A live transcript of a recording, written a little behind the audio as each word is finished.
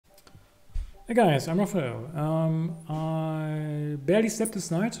Hey guys, I'm Raphael. I barely slept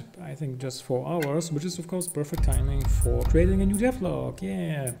this night, I think just 4 hours, which is of course perfect timing for creating a new devlog,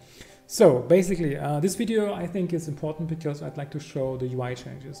 yeah. So basically, this video I think is important because I'd like to show the UI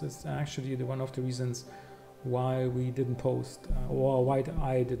changes. It's actually one of the reasons why we didn't post, or why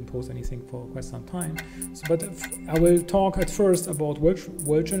I didn't post anything for quite some time. So, but I will talk at first about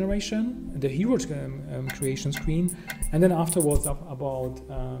world generation, the hero creation screen, and then afterwards about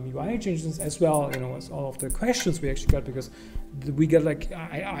UI changes as well, you know, as all of the questions we actually got, because we got like,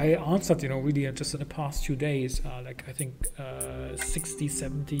 I answered, you know, really just in the past few days, like I think 60,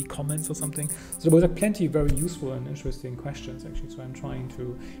 70 comments or something. So there was like plenty of very useful and interesting questions actually. So I'm trying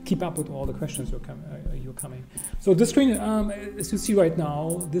to keep up with all the questions you're coming. So this screen, as you see right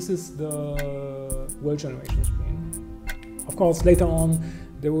now, this is the world generation screen. Of course, later on,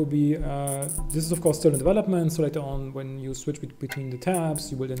 there will be, this is of course still in development, so later on when you switch between the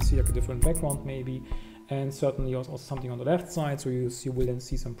tabs, you will then see like a different background maybe, and certainly also something on the left side, so you will then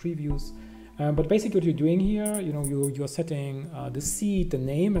see some previews. But basically what you're doing here, you know, you're setting the seed, the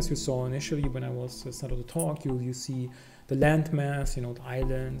name, as you saw initially when I was started to talk, you see the land mass, you know, the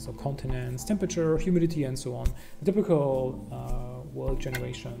islands or continents, temperature, humidity, and so on. The typical world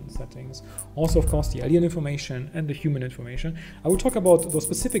generation settings. Also, of course, the alien information and the human information. I will talk about those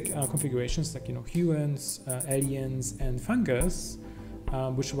specific configurations, like, you know, humans, aliens, and fungus,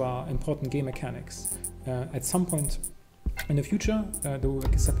 which are important game mechanics. At some point in the future, there will be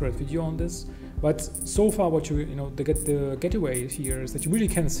like a separate video on this. But so far, what you know, the getaway here is that you really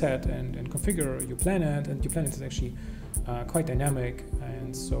can set and configure your planet, and your planet is actually quite dynamic,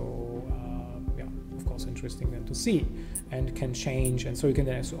 and so yeah, of course, interesting then to see, and can change, and so you can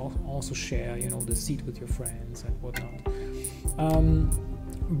then also share, you know, the seed with your friends and whatnot.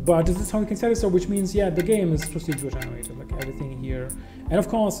 But this is how you can set it, so which means, yeah, the game is procedurally generated, like everything here. And of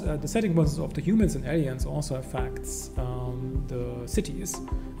course, the setting points of the humans and aliens also affects the cities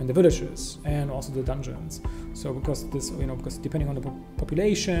and the villages and also the dungeons. So because this, you know, because depending on the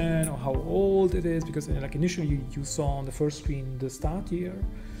population or how old it is, because like initially you saw on the first screen the start year.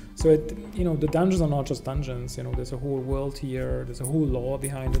 So it, you know, the dungeons are not just dungeons, you know, there's a whole world here, there's a whole lore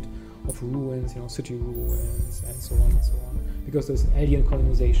behind it of ruins, you know, city ruins and so on and so on, because there's alien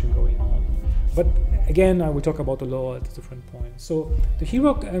colonization going on. But again, I will talk about the lore at different points. So the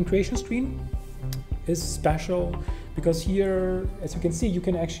hero creation screen is special because here, as you can see, you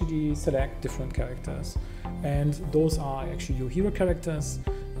can actually select different characters, and those are actually your hero characters.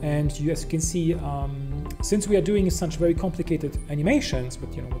 And you, as you can see, since we are doing such very complicated animations,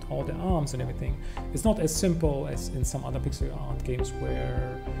 but you know, with all the arms and everything, it's not as simple as in some other pixel art games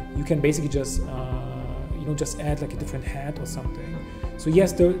where you can basically just you know, just add like a different head or something. So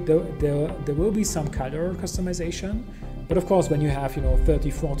yes, there will be some color customization, but of course, when you have, you know, 30,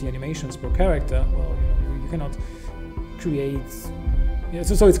 40 animations per character, well, you know, you cannot create. Yeah,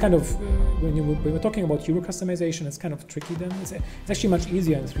 so it's kind of, when we're talking about hero customization, it's kind of tricky then. It's actually much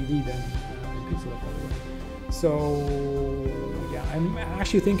easier in 3D than in pixel art, by the way. So yeah, I'm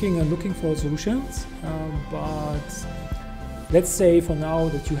actually thinking and looking for solutions, but let's say for now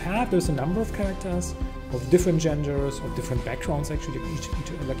that there's a number of characters of different genders, of different backgrounds actually.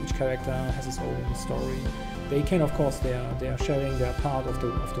 Each character has its own story. They can, of course, they are sharing, they are part of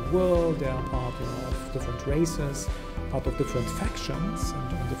the world, they are part, you know, of different races, part of different factions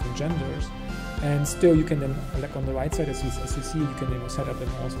and different genders, and still you can then, like on the right side, as you see, you can then set up then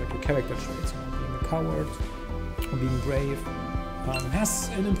also like your character traits. You know, being a coward or being brave has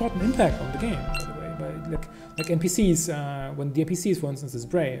an important impact on the game, by the way. But like NPCs, when the NPCs, for instance, is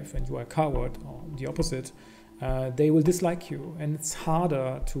brave and you are a coward, or the opposite, they will dislike you, and it's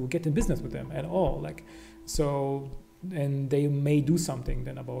harder to get in business with them at all. Like, so, and they may do something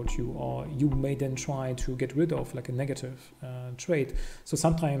then about you, or you may then try to get rid of like a negative trait. So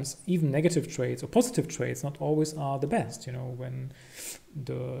sometimes even negative traits or positive traits not always are the best. You know, when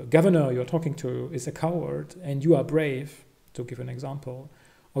the governor you're talking to is a coward and you are brave, to give an example,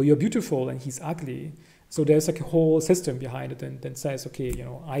 or you're beautiful and he's ugly. So there's like a whole system behind it and then says, okay, you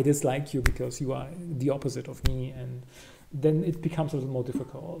know, I dislike you because you are the opposite of me, and then it becomes a little more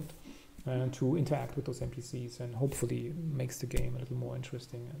difficult to interact with those NPCs, and hopefully makes the game a little more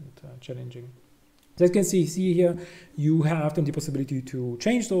interesting and challenging. So as you can see here, you have then the possibility to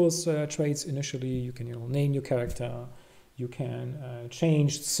change those traits initially. You can, you know, name your character. You can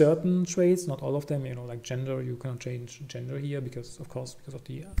change certain traits, not all of them. You know, like gender, you cannot change gender here because, of course, because of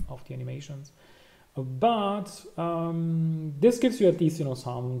the animations. But this gives you at least, you know,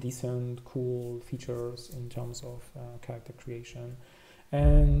 some decent, cool features in terms of character creation.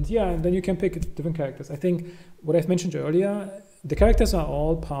 And yeah, and then you can pick different characters. I think what I've mentioned earlier, the characters are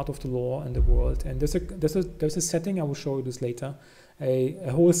all part of the lore and the world, and there's a setting. I will show you this later. A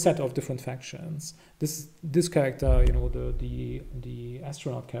whole set of different factions. This character, you know, the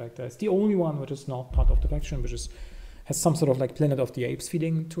astronaut character, is the only one which is not part of the faction, which has some sort of like Planet of the Apes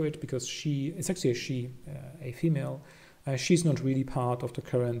feeling to it, because it's actually a female. She's not really part of the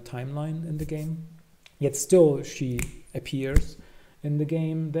current timeline in the game, yet still she appears in the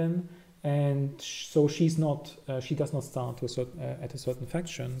game then. And so she does not start at a certain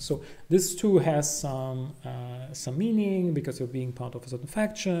faction. So this too has some meaning, because you're being part of a certain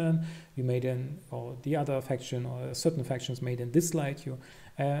faction. You may then, or the other faction, or certain factions may then dislike you.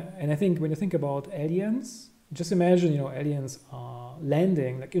 And I think when you think about aliens, just imagine, you know, aliens are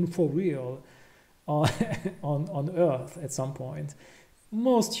landing like in for real on Earth at some point.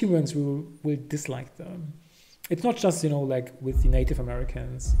 Most humans will dislike them. It's not just, you know, like with the Native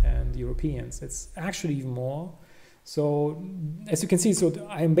Americans and Europeans, it's actually even more. So as you can see, so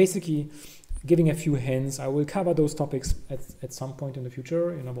I'm basically giving a few hints. I will cover those topics at some point in the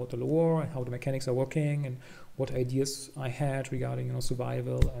future, you know, about the lore and how the mechanics are working and what ideas I had regarding, you know,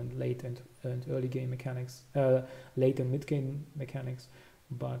 survival and late and early game mechanics, late and mid game mechanics.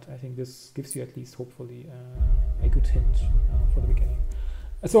 But I think this gives you at least hopefully a good hint for the beginning.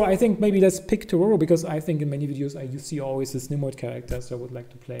 So I think maybe let's pick Tororo, because I think in many videos you see always this Nimoyd character, so I would like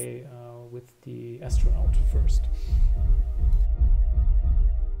to play with the astronaut first.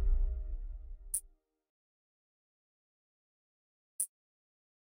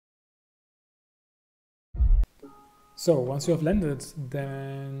 So once you have landed,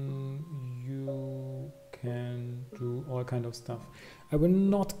 then you can do all kind of stuff. I will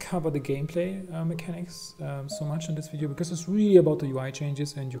not cover the gameplay mechanics so much in this video, because it's really about the UI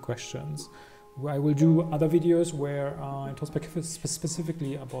changes and your questions. I will do other videos where I talk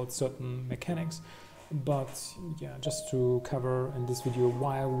specifically about certain mechanics, but yeah, just to cover in this video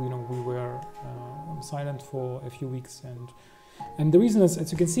why we were silent for a few weeks. And the reason is,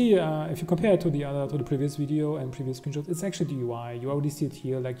 as you can see, if you compare it to the previous video and previous screenshots, it's actually the UI. You already see it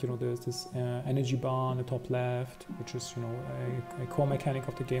here, like, you know, there's this energy bar on the top left, which is, you know, a core mechanic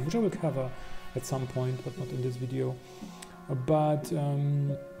of the game, which I will cover at some point, but not in this video. But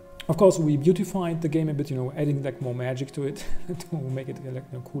of course, we beautified the game a bit, you know, adding like more magic to it to make it like,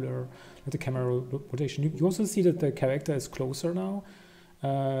 you know, cooler, with the camera rotation. You also see that the character is closer now.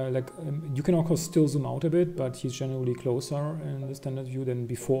 You can of course still zoom out a bit, but he's generally closer in the standard view than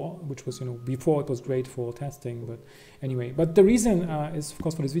before, which was, you know, before it was great for testing, but anyway. But the reason is, of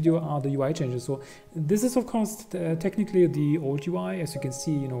course, for this video are the UI changes. So this is, of course, technically the old UI. As you can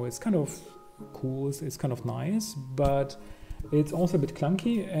see, you know, it's kind of cool, it's kind of nice, but it's also a bit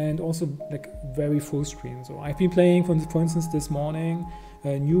clunky and also like very full screen. So I've been playing, for instance, this morning,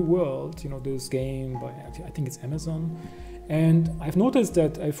 New World, you know, this game by, I think it's Amazon. And I've noticed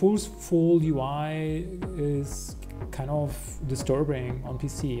that a full UI is kind of disturbing on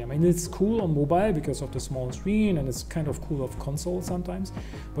PC. I mean, it's cool on mobile because of the small screen, and it's kind of cool of console sometimes.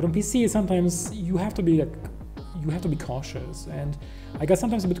 But on PC, sometimes you have to be cautious. And I got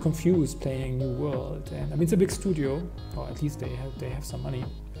sometimes a bit confused playing New World. And I mean, it's a big studio, or at least they have some money,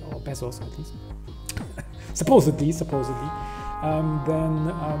 or pesos at least, supposedly.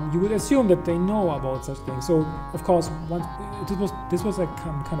 Then you would assume that they know about such things. So of course, this was like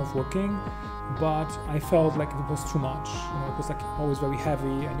kind of working, but I felt like it was too much. You know, it was like always very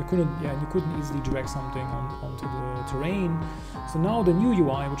heavy, and you couldn't easily direct something onto the terrain. So now the new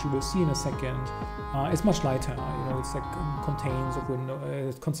UI, which you will see in a second, is much lighter. You know, it's like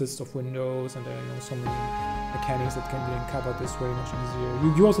it consists of windows, and there are, you know, so many mechanics that can be covered this way much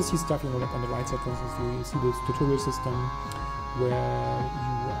easier. You also see stuff, you know, like on the right side, for instance, you see this tutorial system, where you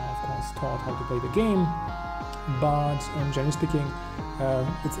are, of course, taught how to play the game, but generally speaking,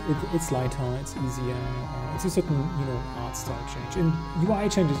 it's lighter, it's easier, it's a certain, you know, art style change. And UI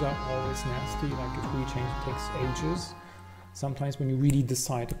changes are always nasty. Like, if we change, it takes ages. Sometimes when you really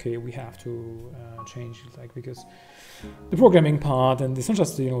decide, okay, we have to change it, like, because the programming part, and it's not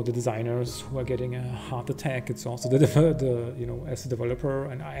just, you know, the designers who are getting a heart attack, it's also the you know, as a developer,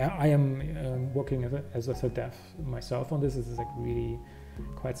 and I am working as a dev myself on this. This is like really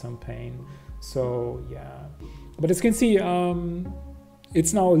quite some pain. So yeah, but as you can see,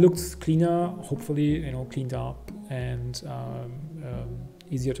 it's now looks cleaner, hopefully, you know, cleaned up and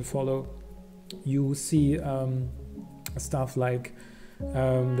easier to follow. You see stuff like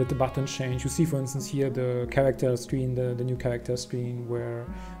that the buttons change. You see, for instance, here the character screen, the new character screen, where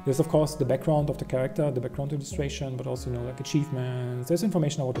there's of course the background of the character, the background illustration, but also, you know, like achievements. There's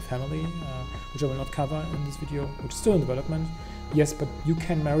information about the family, which I will not cover in this video, which is still in development. Yes, but you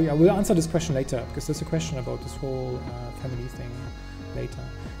can marry. I will answer this question later, because there's a question about this whole family thing later.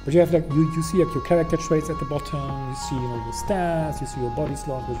 But you have like you see like your character traits at the bottom. You see, you know, your stats. You see your body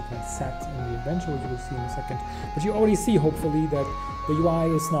slot, which you can set in the inventory. You will see in a second. But you already see, hopefully, that the UI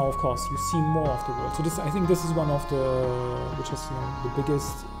is now, of course, you see more of the world. So this, I think, this is one of the which is, you know, the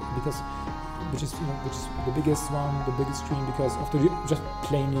biggest, because which is the biggest one, the biggest screen, because of the just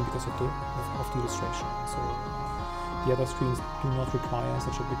plainly because of the illustration. So the other screens do not require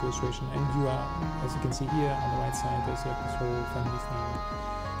such a big illustration. And you are, as you can see here on the right side, there's like this whole family thing.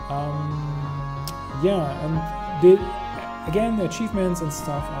 Yeah, and again, the achievements and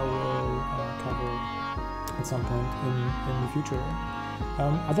stuff I will cover at some point in the future.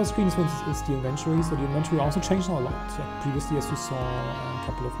 Other screens, for instance, is the inventory. So the inventory also changed a lot. Like previously, as you saw a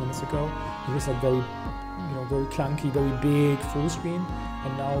couple of minutes ago, it was like very, you know, very clunky, very big full screen.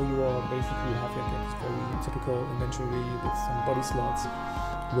 And now you are basically have like this very typical inventory with some body slots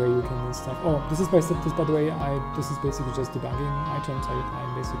where you can do stuff. Oh, this is by the way, this is basically just debugging items.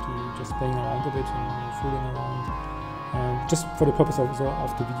 I'm basically just playing around with it and fooling around, just for the purpose of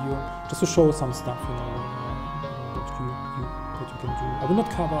the video, just to show some stuff, you know, that you can do. I will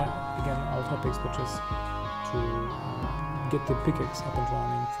not cover again all topics, but just to get the pickaxe up and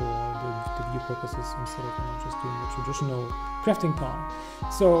running for the video purposes instead of, you know, just doing the traditional crafting part.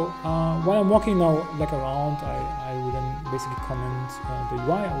 So while I'm walking now like around, I will then basically comment the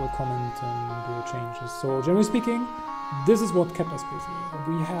UI. I will comment the changes. So generally speaking, this is what kept us busy.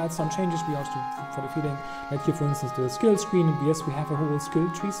 We had some changes we also for the feeling, like here, for instance, the skill screen. Yes, we have a whole skill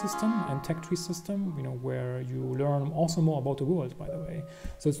tree system and tech tree system, you know, where you learn also more about the world, by the way.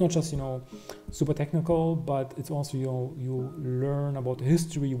 So it's not just, you know, super technical, but it's also, you know, you learn about the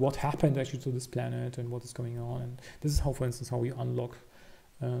history, what happened actually to this planet and what is going on. And this is how, for instance, how we unlock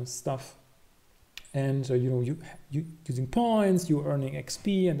stuff. And you know, you using points, you're earning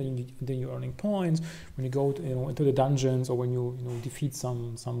XP, and then you're earning points when you go to, you know, into the dungeons, or when you defeat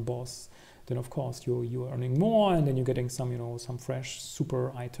some boss. Then of course you're earning more, and then you're getting some, you know, some fresh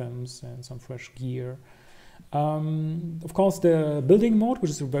super items and some fresh gear. Of course, the building mode,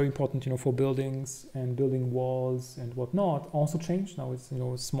 which is very important, you know, for buildings and building walls and whatnot, also changed. Now it's, you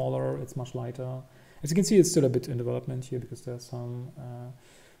know, smaller, it's much lighter. As you can see, it's still a bit in development here because there's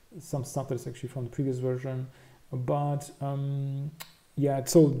some stuff that is actually from the previous version, but yeah,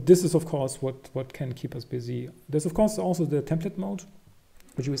 so this is of course what can keep us busy. There's of course also the template mode,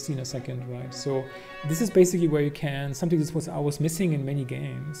 which you will see in a second, right? So this is basically where you can, something that I was missing in many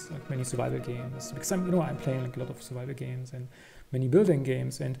games, like many survival games, because I'm playing like a lot of survival games and many building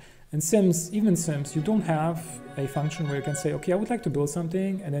games, and in Sims, even Sims, you don't have a function where you can say, okay, I would like to build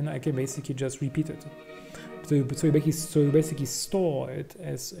something, and then I can basically just repeat it. So you basically store it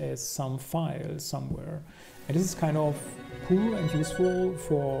as some file somewhere, and this is kind of cool and useful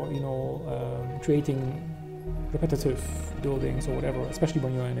for, you know, creating repetitive buildings or whatever, especially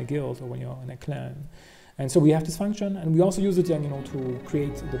when you're in a guild or when you're in a clan. And so we have this function, and we also use it then, you know, to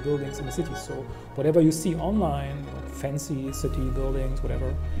create the buildings in the city. So whatever you see online, you know, fancy city buildings,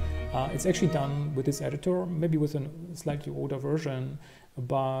 whatever, it's actually done with this editor, maybe with a slightly older version.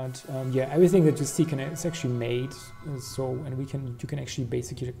 But yeah, everything that you see it's actually made. So, and you can actually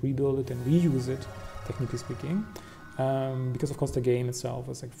basically like rebuild it and reuse it, technically speaking, because of course the game itself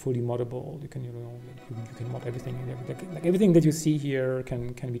is like fully moddable. You can, you know, you can mod everything. Like everything that you see here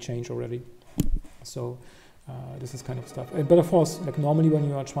can be changed already. So this is kind of stuff. But of course, like normally when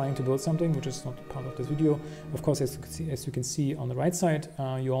you are trying to build something, which is not part of this video, of course, as you can see on the right side,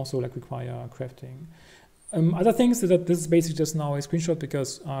 you also like require crafting. Other things that this is basically just now a screenshot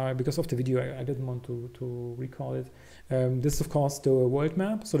because of the video I didn't want to recall it. This is of course the world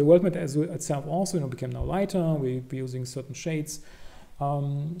map. So the world map itself also, you know, became now lighter. We're using certain shades.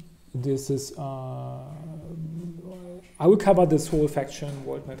 This is I will cover this whole faction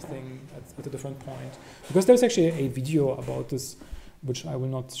world map thing at a different point, because there's actually a video about this, which I will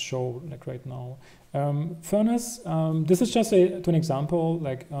not show like right now. Furnace, this is just an example,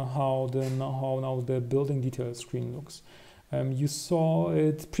 like how now the building detail screen looks. You saw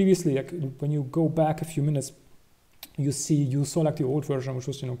it previously, like when you go back a few minutes, you saw like the old version, which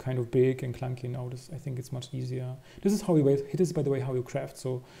was, you know, kind of big and clunky. Now I think it's much easier. This is how this is, by the way, how you craft.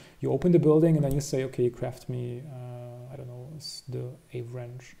 So you open the building and then you say, okay, craft me, I don't know, a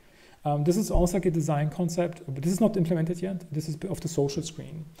wrench. This is also like a design concept, but this is not implemented yet. This is of the social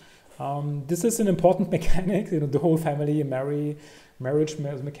screen. This is an important mechanic, you know, the whole family marriage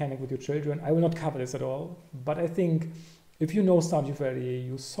mechanic with your children. I will not cover this at all, but I think if you know Stardew Valley,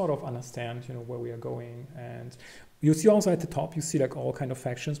 you sort of understand, you know, where we are going. And you see also at the top, you see like all kind of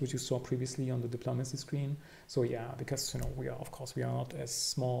factions, which you saw previously on the diplomacy screen. So yeah, because, you know, we are not as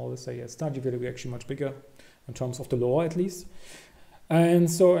small as, say, as Stardew Valley, we're actually much bigger in terms of the lore, at least.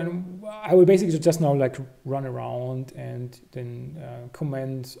 And so, and I will basically just now like run around and then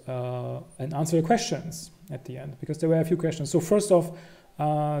comment and answer the questions at the end, because there were a few questions. So first off,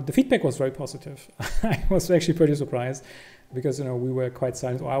 the feedback was very positive. I was actually pretty surprised because, you know, we were quite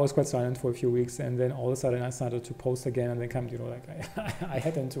silent, or I was quite silent for a few weeks, and then all of a sudden I started to post again, and then you know, like I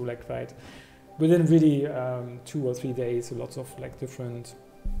had them to like write within really 2 or 3 days, lots of like different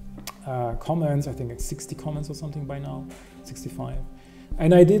comments. I think like 60 comments or something by now, 65.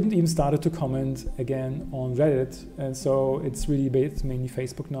 And I didn't even started to comment again on Reddit, and so it's really mainly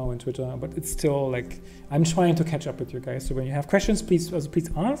Facebook now and Twitter. But it's still like I'm trying to catch up with you guys. So when you have questions, please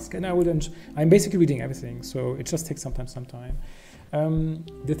ask, and I'm basically reading everything. So it just takes sometimes some time.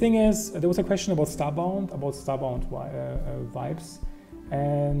 The thing is, there was a question about Starbound vibes.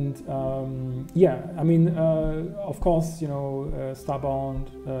 And yeah, I mean, of course, you know, Starbound,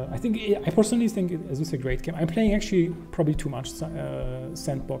 I personally think it is a great game. I'm playing actually probably too much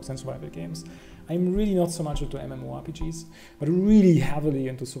Sandbox and survival games. I'm really not so much into MMORPGs, but really heavily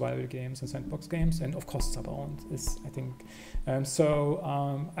into survival games and Sandbox games. And of course, Starbound is, I think,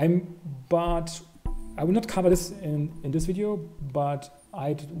 but I will not cover this in this video, but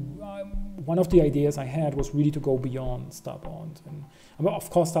one of the ideas I had was really to go beyond Starbound, and of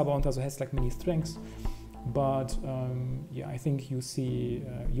course Starbound also has like many strengths, but yeah, I think you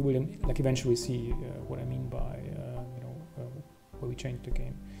will like eventually see what I mean by you know, where we changed the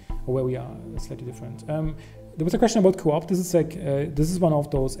game, or where we are slightly different. There was a question about co-op. This is like this is one of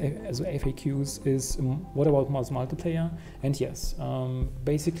those FAQs. Is what about multiplayer? And yes,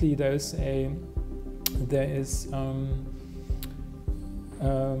 basically there is.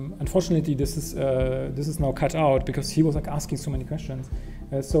 Unfortunately, this is now cut out because he was like asking so many questions.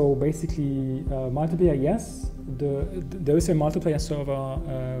 So basically, multiplayer, yes, there is a multiplayer server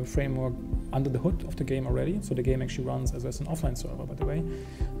framework under the hood of the game already. So the game actually runs as an offline server, by the way.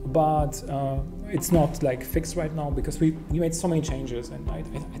 But it's not like fixed right now because we made so many changes, and I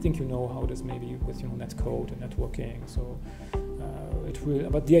think you know how it is maybe with, you know, netcode and networking. So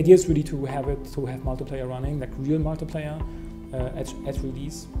but the idea is really to have multiplayer running, like real multiplayer. At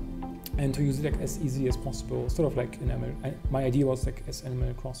release, and to use it like as easy as possible, sort of like my idea was like as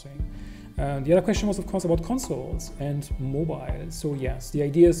Animal Crossing. The other question was of course about consoles and mobile. So yes, the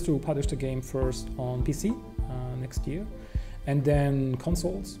idea is to publish the game first on PC next year, and then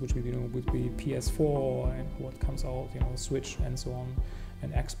consoles, which would be PS4 and what comes out, you know, Switch and so on,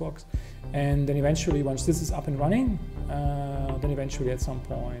 and Xbox. And then eventually, once this is up and running, then eventually at some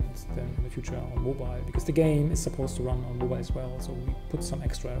point, then in the future on mobile, because the game is supposed to run on mobile as well. So we put some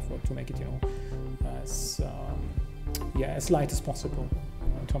extra effort to make it, you know, as light as possible, you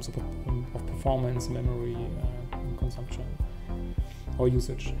know, in terms of performance, memory, consumption, or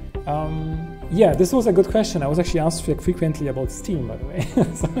usage. Yeah, this was a good question. I was actually asked like frequently about Steam, by the way.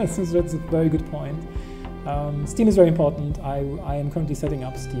 So that's a very good point. Steam is very important. I am currently setting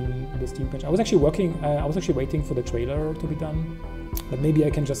up the Steam page. I was actually waiting for the trailer to be done, but maybe I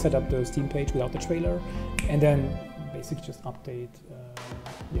can just set up the Steam page without the trailer, and then basically just update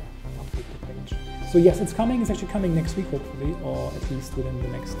the page. So yes, it's coming. It's actually coming next week, hopefully, or at least within the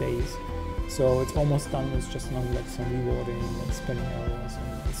next days. So it's almost done. It's just now like some rewarding and spinning arrows.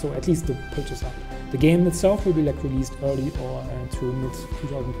 So at least the page is up. The game itself will be like released early or to mid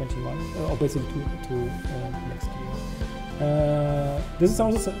 2021, or basically to next year. This is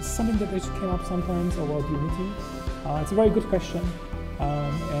also something that actually came up sometimes about Unity. It's a very good question,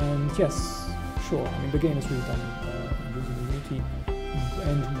 and yes, sure. I mean, the game is really done using Unity,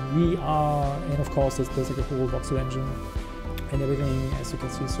 and of course there's like a whole voxel engine and everything, as you can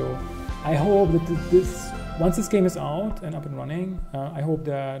see. So I hope that once this game is out and up and running, I hope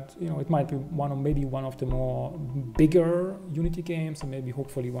that, you know, it might be one of the more bigger Unity games, and maybe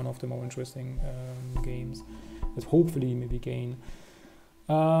hopefully one of the more interesting games that hopefully maybe gain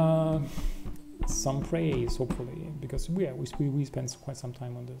some praise, hopefully, because we spent quite some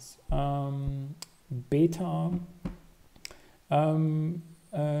time on this. Beta.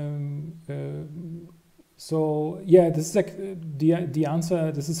 So yeah, this is like the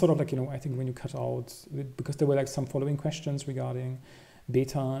answer. This is sort of like, you know, I think when you cut out, because there were like some following questions regarding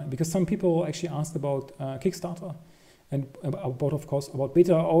beta, because some people actually asked about Kickstarter, and about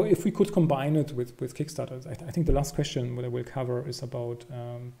beta, or if we could combine it with Kickstarter. I think the last question that I will cover is about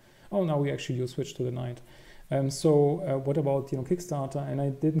oh, now we actually use Switch to the night. What about Kickstarter? And I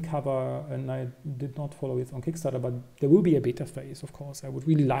didn't cover, and I did not follow it on Kickstarter, but there will be a beta phase, of course. I would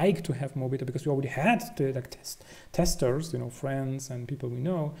really like to have more beta because we already had the testers, friends and people we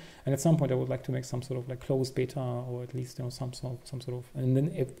know. And at some point, I would like to make some sort of closed beta, or at least some sort of, and then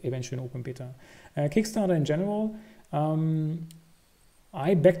eventually an open beta. Kickstarter in general.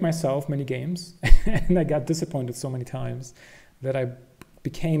 I backed myself many games, and I got disappointed so many times that I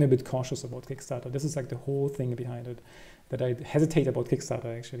became a bit cautious about Kickstarter. This is the whole thing behind it, that I hesitate about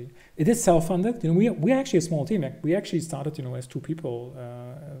Kickstarter, actually. It is self-funded. We're actually a small team. We actually started, as 2 people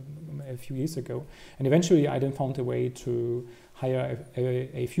a few years ago. And eventually I then found a way to hire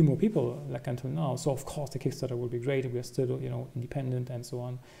a few more people, until now. So of course the Kickstarter will be great. We are still, independent and so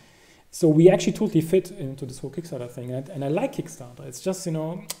on. So we actually totally fit into this whole Kickstarter thing, and I like Kickstarter. It's just,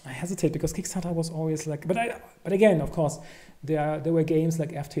 I hesitate because Kickstarter was always but again, of course, there were games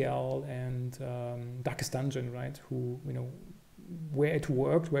like FTL and Darkest Dungeon, right? Who, where it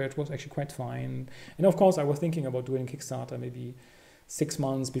worked, where it was actually quite fine. And of course, I was thinking about doing Kickstarter maybe 6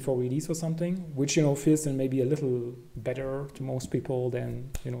 months before release or something, which, feels then maybe a little better to most people than,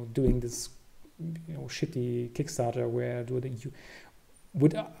 doing this, shitty Kickstarter where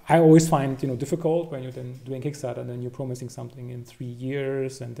I always find difficult when you're then doing Kickstarter and then you're promising something in 3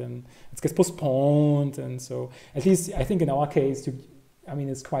 years and then it gets postponed. And so at least I think in our case,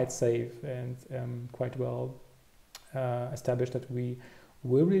 it's quite safe and quite well established that we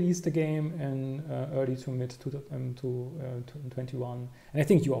will release the game in early to mid 2021. And I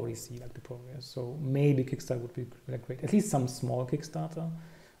think you already see the progress. So maybe Kickstarter would be great. At least some small Kickstarter,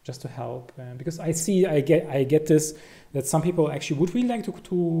 just to help, because I get this, that some people actually would really like to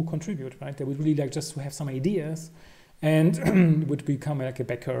contribute, right? They would really like just to have some ideas and would become a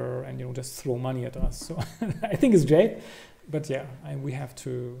backer and just throw money at us. So I think it's great, but yeah, we have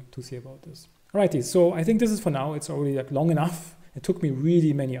to see about this. Alrighty, so I think this is for now. It's already long enough. It took me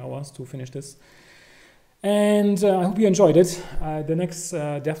really many hours to finish this, and I hope you enjoyed it. The next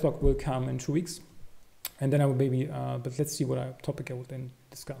devlog will come in 2 weeks. And then I will maybe, but let's see what topic I will then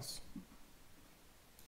discuss.